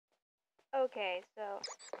Okay, so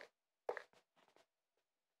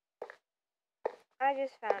I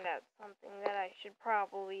just found out something that I should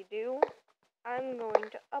probably do. I'm going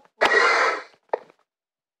to upload.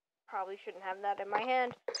 Probably shouldn't have that in my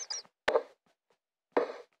hand.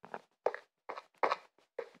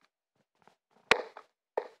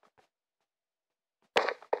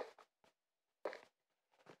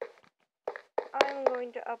 I'm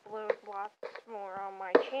going to upload lots more on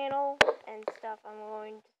my channel and stuff. I'm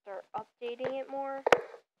going to start updating it more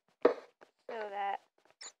so that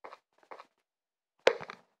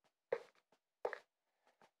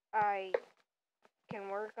I can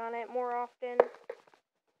work on it more often.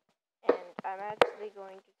 And I'm actually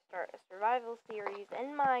going to start a survival series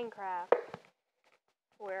in Minecraft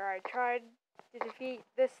where I tried to defeat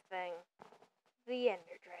this thing, the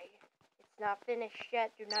Ender Dragon. It's not finished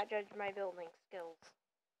yet. Do not judge my building skills.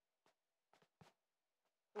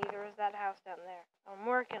 Neither is that house down there. I'm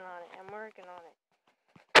working on it.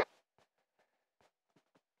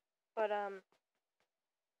 But, I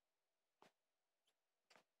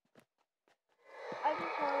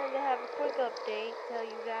just wanted to have a quick update, tell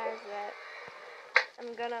you guys that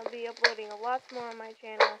I'm gonna be uploading a lot more on my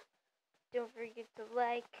channel. Don't forget to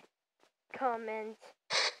like, comment,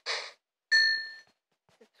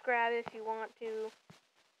 subscribe if you want to.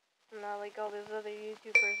 I'm not like all those other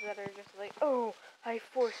YouTubers that are just like, oh, I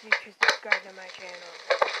force you to subscribe to my channel.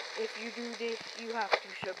 If you do this, you have to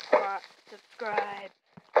subscribe.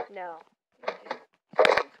 No. Just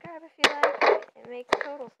subscribe if you like it. It makes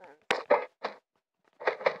total sense.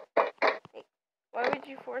 Hey, why would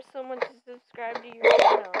you force someone to subscribe to your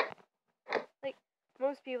channel? Like,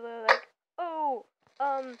 most people are like, oh,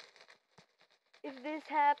 if this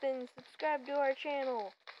happens, subscribe to our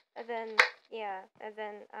channel. And then, yeah, and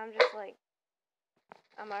then I'm just like,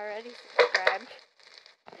 I'm already subscribed.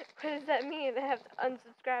 What does that mean? I have to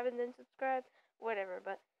unsubscribe and then subscribe? Whatever,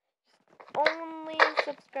 but just only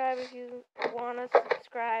subscribe if you want to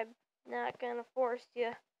subscribe. Not gonna force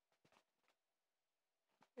you.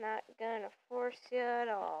 Not gonna force you at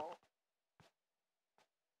all.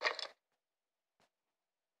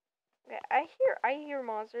 Okay, I hear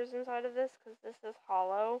monsters inside of this because this is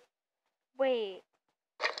hollow. Wait.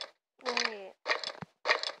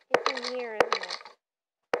 It's in here, isn't it?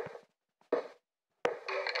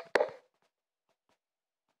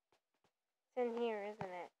 It's in here,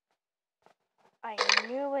 isn't it? I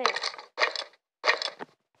knew it.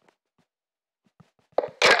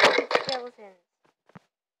 Skeletons.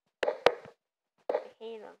 I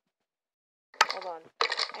hate them. Hold on.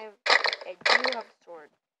 I do have a sword.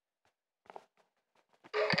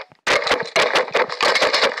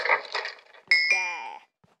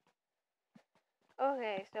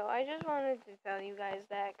 Okay, so I just wanted to tell you guys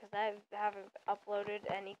that because I haven't uploaded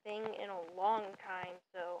anything in a long time,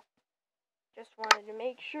 so just wanted to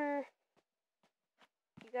make sure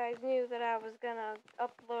you guys knew that I was gonna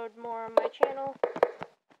upload more on my channel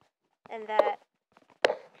and that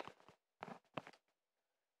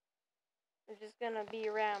I'm just gonna be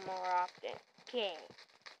around more often. Okay.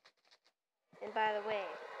 And by the way,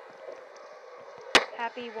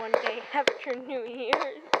 happy one day after New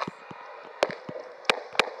Year's.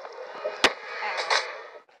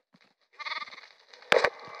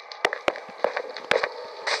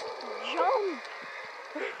 Jump!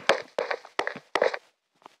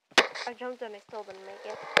 I jumped and I still didn't make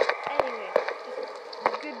it. Anyway,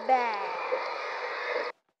 just goodbye.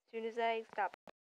 As soon as I stop